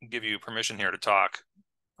give you permission here to talk.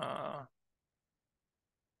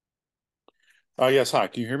 Yes, hi,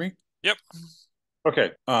 can you hear me? Yep.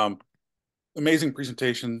 Okay, amazing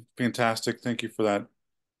presentation, fantastic. Thank you for that,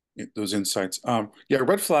 those insights. Yeah,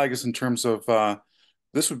 red flag is in terms of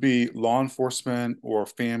this would be law enforcement or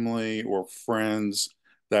family or friends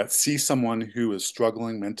that see someone who is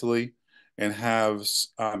struggling mentally and has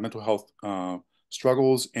mental health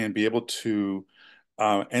struggles, and be able to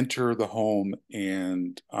enter the home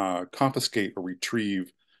and confiscate or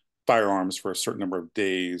retrieve firearms for a certain number of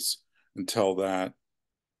days until that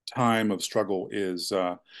time of struggle is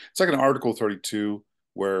it's like an Article 32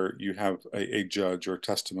 where you have a judge or a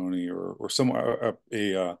testimony or some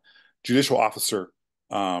a judicial officer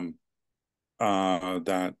that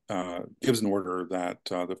gives an order that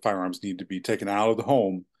the firearms need to be taken out of the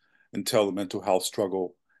home until the mental health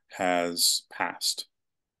struggle has passed.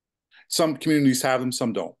 Some communities have them,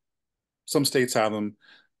 some don't. Some states have them,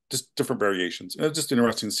 just different variations. It's just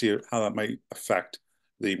interesting to see how that might affect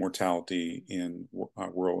the mortality in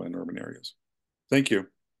rural and urban areas. Thank you.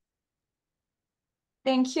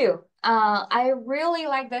 Thank you. I really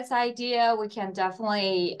like this idea. We can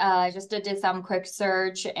definitely just did some quick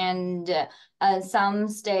search, and some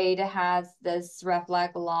state has this red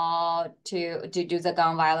flag law to do the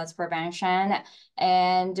gun violence prevention,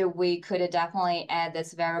 and we could definitely add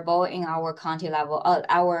this variable in our county level,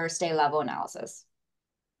 our state level analysis.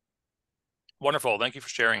 Wonderful. Thank you for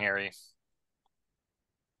sharing, Harry.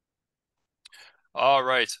 All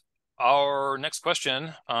right. Our next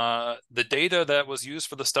question, the data that was used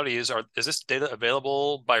for the studies, is this data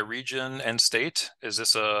available by region and state? Is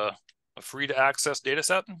this a free to access data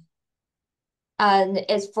set?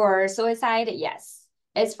 It's for suicide, yes.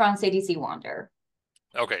 It's from CDC Wonder.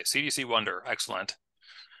 Okay, CDC Wonder, excellent.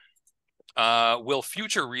 Will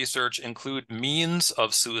future research include means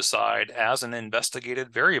of suicide as an investigated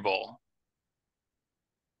variable?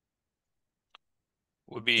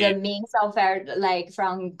 Would be The means of like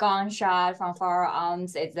from gunshot, from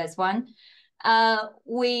firearms, is this one.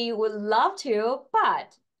 We would love to,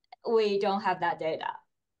 but we don't have that data.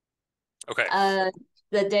 okay.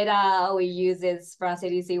 The data we use is from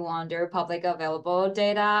CDC Wonder, public available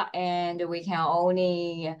data, and we can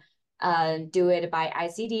only do it by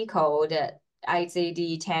ICD code,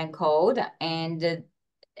 ICD-10 code, and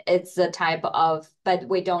it's a type of, but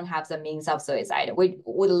we don't have the means of suicide. We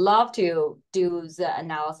would love to do the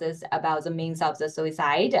analysis about the means of the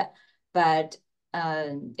suicide, but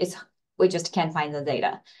we just can't find the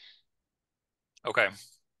data. Okay.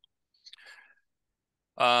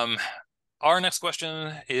 Our next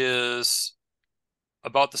question is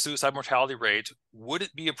about the suicide mortality rate. Would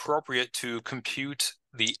it be appropriate to compute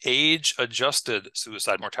the age-adjusted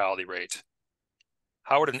suicide mortality rate?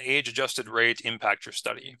 How would an age-adjusted rate impact your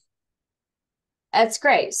study? That's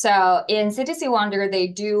great. So in CDC Wonder, they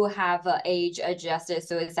do have an age-adjusted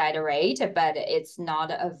suicide rate, but it's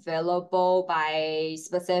not available by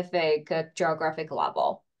specific geographic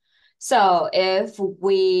level. So if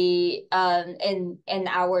we in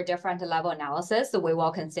our different level analysis, we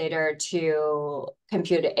will consider to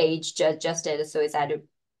compute age-adjusted suicide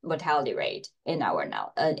mortality rate in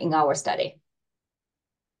our study.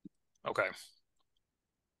 Okay.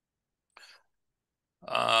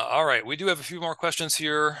 All right, we do have a few more questions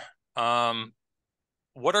here.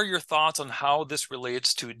 What are your thoughts on how this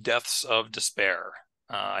relates to deaths of despair?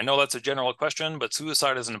 I know that's a general question, but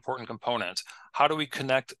suicide is an important component. How do we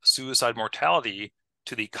connect suicide mortality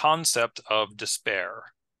to the concept of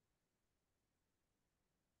despair?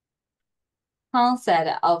 Concept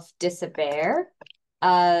of despair.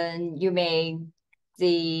 You mean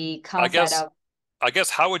the concept of. I guess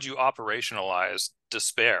how would you operationalize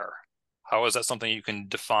despair? How is that something you can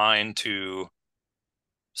define to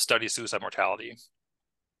study suicide mortality?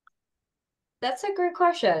 That's a great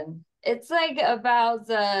question. It's like about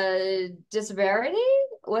the disparity.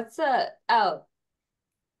 What's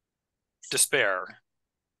Despair.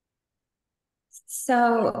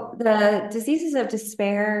 So the diseases of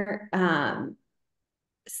despair, that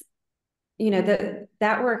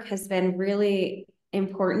work has been really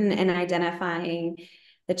important in identifying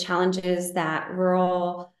the challenges that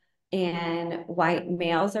rural and white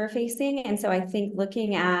males are facing. And so I think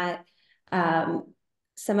looking at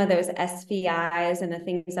some of those SVIs and the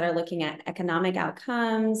things that are looking at economic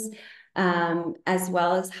outcomes, as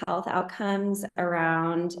well as health outcomes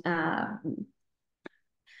around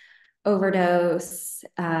overdose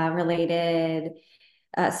related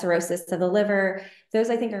cirrhosis of the liver. Those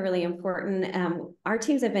I think are really important. Our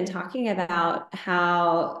teams have been talking about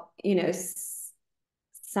how,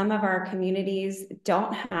 some of our communities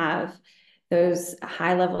don't have those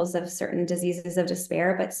high levels of certain diseases of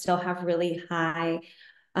despair, but still have really high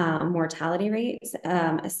mortality rates,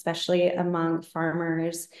 especially among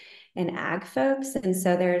farmers and ag folks. And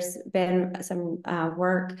so there's been some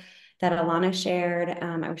work that Alana shared.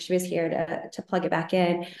 I wish she was here to plug it back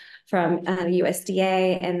in, from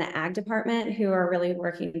USDA and the ag department, who are really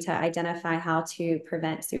working to identify how to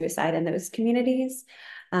prevent suicide in those communities.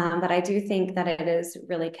 But I do think that it is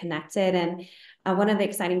really connected. And one of the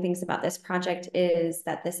exciting things about this project is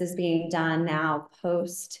that this is being done now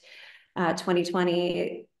post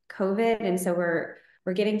 2020 COVID. And so we're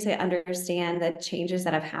getting to understand the changes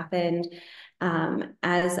that have happened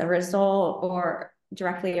as a result, or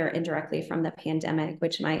directly or indirectly, from the pandemic,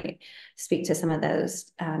 which might speak to some of those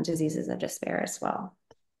diseases of despair as well.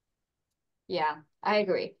 Yeah, I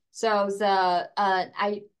agree. So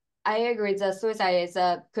I agree. The suicide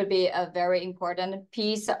could be a very important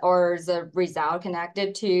piece or the result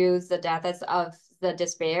connected to the deaths of the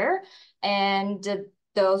despair, and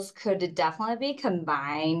those could definitely be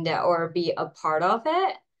combined or be a part of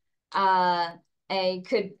it. And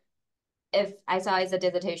if I saw it's a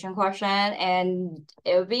dissertation question, and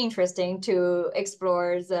it would be interesting to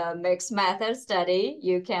explore the mixed method study.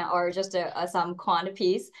 You can, or just some quant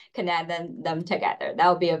piece, connect them together. That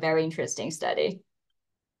would be a very interesting study.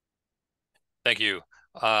 Thank you.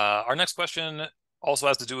 Our next question also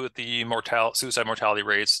has to do with the suicide mortality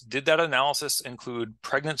rates. Did that analysis include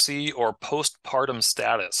pregnancy or postpartum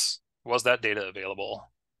status? Was that data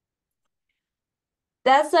available?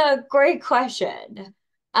 That's a great question.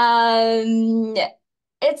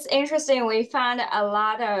 It's interesting. We found a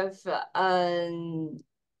lot of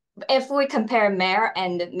if we compare male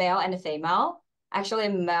and female, actually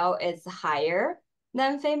male is higher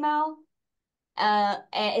than female. And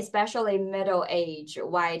especially middle age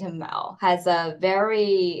white male has a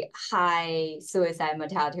very high suicide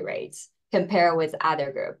mortality rates compared with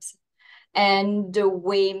other groups. And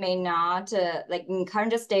we may not, like in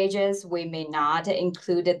current stages, we may not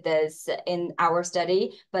include this in our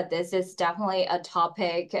study, but this is definitely a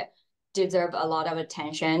topic deserve a lot of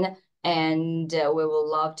attention, and we will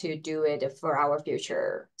love to do it for our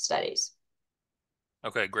future studies.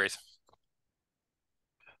 Okay, great.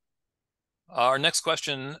 Our next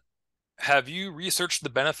question, have you researched the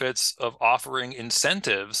benefits of offering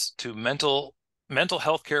incentives to mental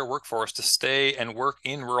health care workforce to stay and work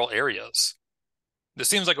in rural areas? This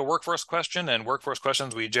seems like a workforce question, and workforce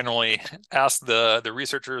questions we generally ask the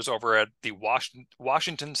researchers over at the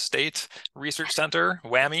Washington State Research Center,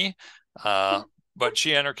 WWAMI. But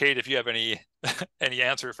Qian or Kate, if you have any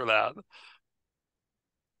answer for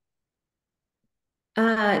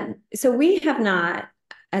that. So we have not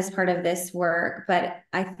as part of this work, but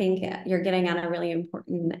I think you're getting at a really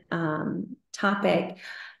important topic.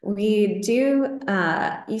 We do,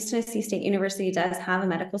 East Tennessee State University does have a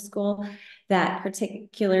medical school that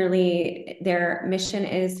particularly their mission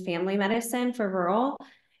is family medicine for rural,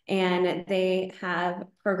 and they have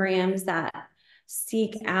programs that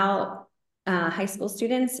seek out high school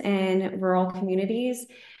students in rural communities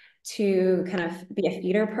to kind of be a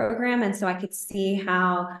feeder program. And so I could see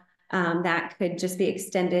how that could just be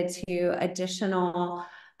extended to additional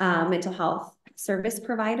mental health service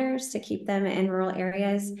providers to keep them in rural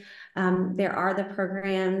areas. There are the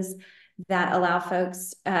programs that allow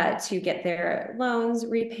folks to get their loans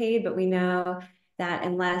repaid, but we know that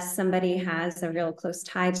unless somebody has a real close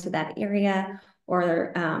tie to that area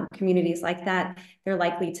or communities like that, they're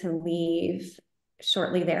likely to leave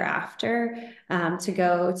shortly thereafter to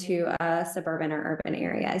go to a suburban or urban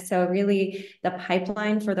area. So really the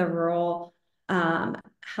pipeline for the rural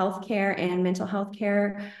healthcare and mental health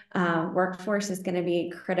care workforce is going to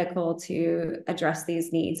be critical to address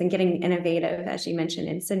these needs, and getting innovative, as you mentioned,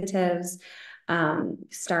 incentives,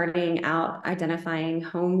 starting out identifying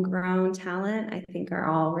homegrown talent, I think are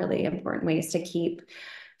all really important ways to keep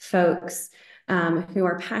folks who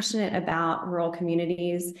are passionate about rural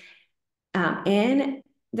communities in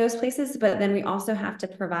those places. But then we also have to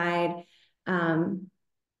provide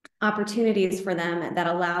opportunities for them that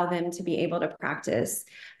allow them to be able to practice.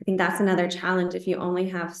 I think that's another challenge. If you only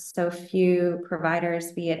have so few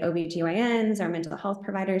providers, be it OBGYNs or mental health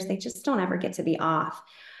providers, they just don't ever get to be off.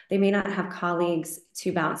 They may not have colleagues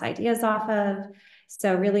to bounce ideas off of.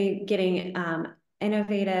 So really getting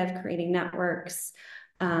innovative, creating networks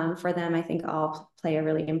for them, I think all play a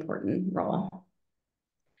really important role.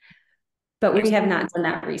 But we have not done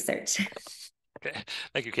that research. Okay,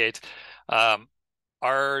 thank you, Kate.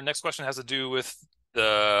 Our next question has to do with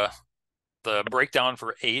the breakdown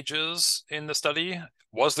for ages in the study.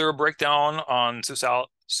 Was there a breakdown on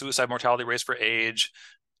suicide mortality rates for age,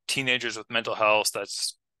 teenagers with mental health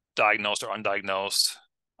that's diagnosed or undiagnosed?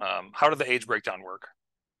 How did the age breakdown work?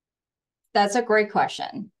 That's a great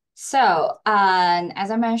question. So, as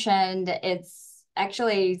I mentioned, it's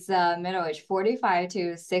actually the middle age 45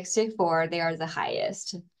 to 64. They are the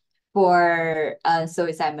highest for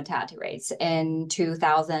suicide mortality rates in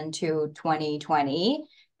 2000 to 2020.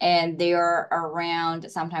 And they are around,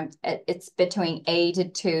 sometimes it's between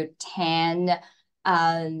 8 to 10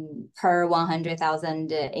 per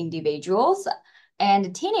 100,000 individuals.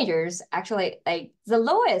 And teenagers, actually, like the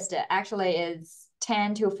lowest actually is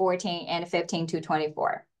 10 to 14 and 15 to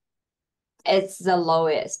 24. It's the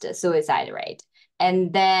lowest suicide rate.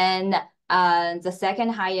 And then the second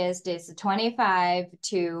highest is 25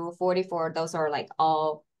 to 44. Those are like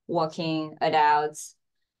all working adults.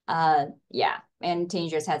 Yeah, and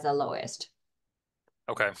teenagers has the lowest.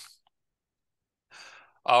 Okay.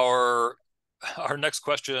 Our next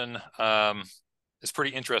question is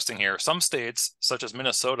pretty interesting here. Some states, such as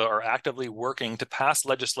Minnesota, are actively working to pass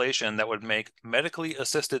legislation that would make medically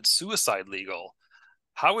assisted suicide legal.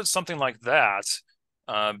 How would something like that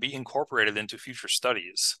be incorporated into future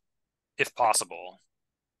studies? if possible?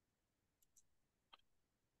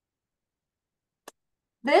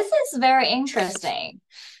 This is very interesting.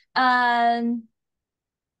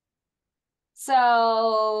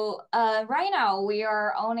 So right now we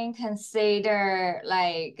are only consider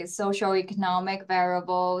like socioeconomic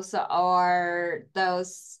variables or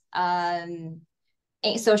those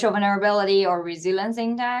social vulnerability or resilience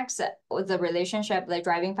index with the relationship, the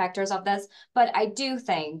driving factors of this. But I do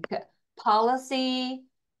think policy,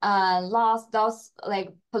 laws, those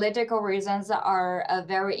like political reasons are a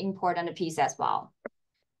very important piece as well.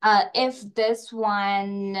 If this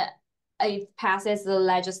one it passes the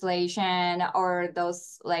legislation or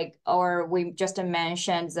those like, or we just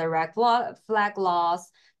mentioned the red flag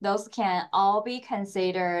laws, those can all be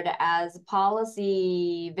considered as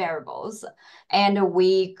policy variables. And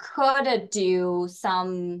we could do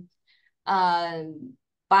some add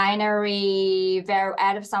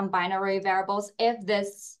some binary variables if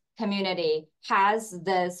this community has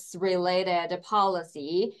this related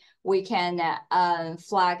policy. We can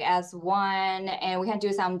flag as one, and we can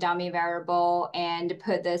do some dummy variable and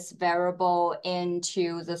put this variable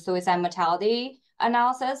into the suicide mortality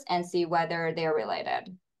analysis and see whether they're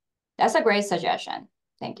related. That's a great suggestion.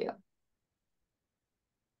 Thank you.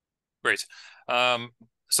 Great.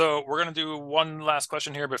 So we're going to do one last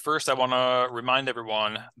question here, but first I want to remind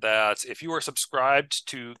everyone that if you are subscribed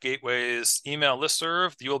to Gateway's email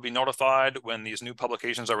listserv, you will be notified when these new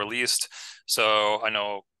publications are released. So I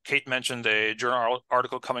know Kate mentioned a journal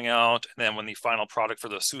article coming out, and then when the final product for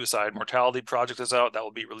the suicide mortality project is out, that will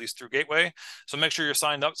be released through Gateway. So make sure you're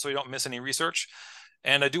signed up so you don't miss any research.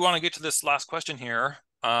 And I do want to get to this last question here.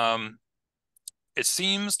 It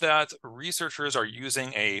seems that researchers are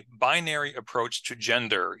using a binary approach to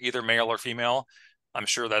gender, either male or female. I'm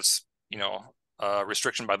sure that's, a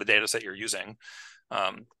restriction by the data set you're using.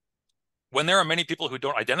 When there are many people who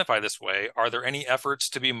don't identify this way, are there any efforts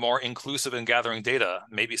to be more inclusive in gathering data,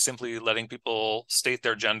 maybe simply letting people state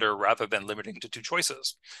their gender rather than limiting to 2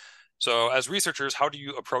 choices? So as researchers, how do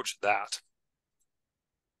you approach that?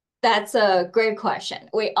 That's a great question.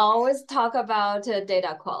 We always talk about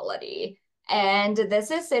data quality. And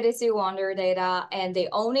this is CDC Wonder data, and they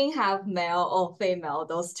only have male or female,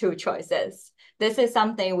 those 2 choices. This is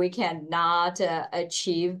something we cannot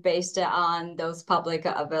achieve based on those public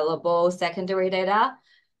available secondary data.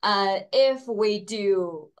 If we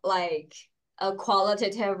do like a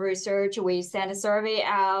qualitative research, we send a survey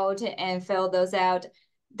out and fill those out,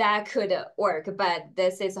 that could work, but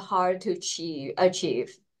this is hard to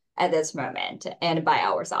achieve at this moment and by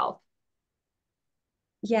ourselves.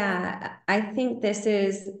 Yeah, I think this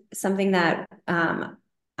is something that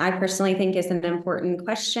I personally think is an important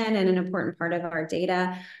question and an important part of our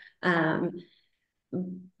data.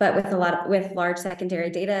 But with large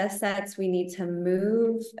secondary data sets, we need to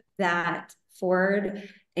move that forward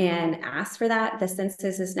and ask for that. The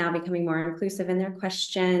census is now becoming more inclusive in their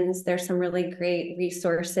questions. There's some really great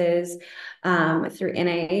resources through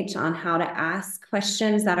NIH on how to ask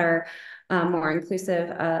questions that are more inclusive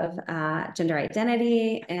of gender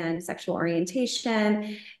identity and sexual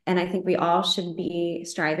orientation. And I think we all should be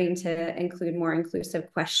striving to include more inclusive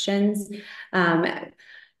questions.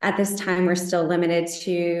 At this time, we're still limited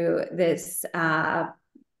to this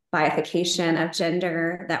bifurcation of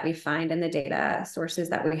gender that we find in the data sources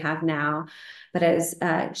that we have now. But as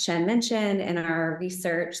Shen mentioned, in our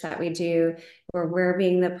research that we do, where we're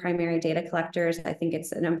being the primary data collectors, I think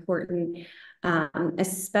it's an important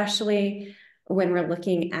especially when we're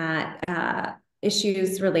looking at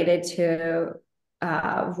issues related to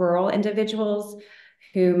rural individuals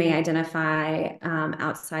who may identify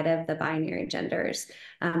outside of the binary genders,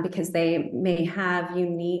 because they may have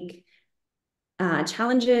unique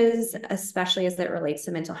challenges, especially as it relates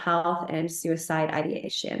to mental health and suicide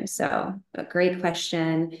ideation. So a great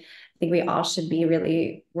question. I think we all should be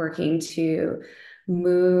really working to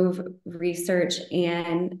move research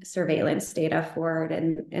and surveillance data forward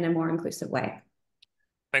in a more inclusive way.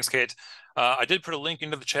 Thanks, Kate. I did put a link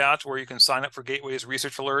into the chat where you can sign up for Gateway's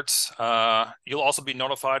research alerts. You'll also be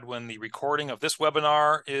notified when the recording of this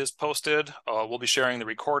webinar is posted. We'll be sharing the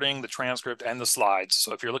recording, the transcript, and the slides.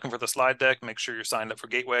 So if you're looking for the slide deck, make sure you're signed up for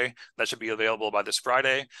Gateway. That should be available by this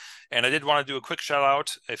Friday. And I did want to do a quick shout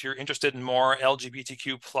out. If you're interested in more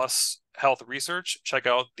LGBTQ plus health research, check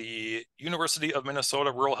out the University of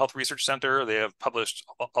Minnesota Rural Health Research Center. They have published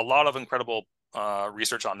a lot of incredible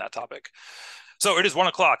research on that topic. So it is 1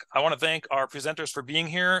 o'clock. I want to thank our presenters for being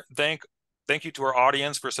here. Thank you to our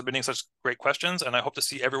audience for submitting such great questions, and I hope to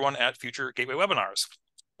see everyone at future Gateway webinars.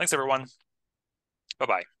 Thanks, everyone.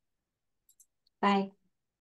 Bye-bye. Bye.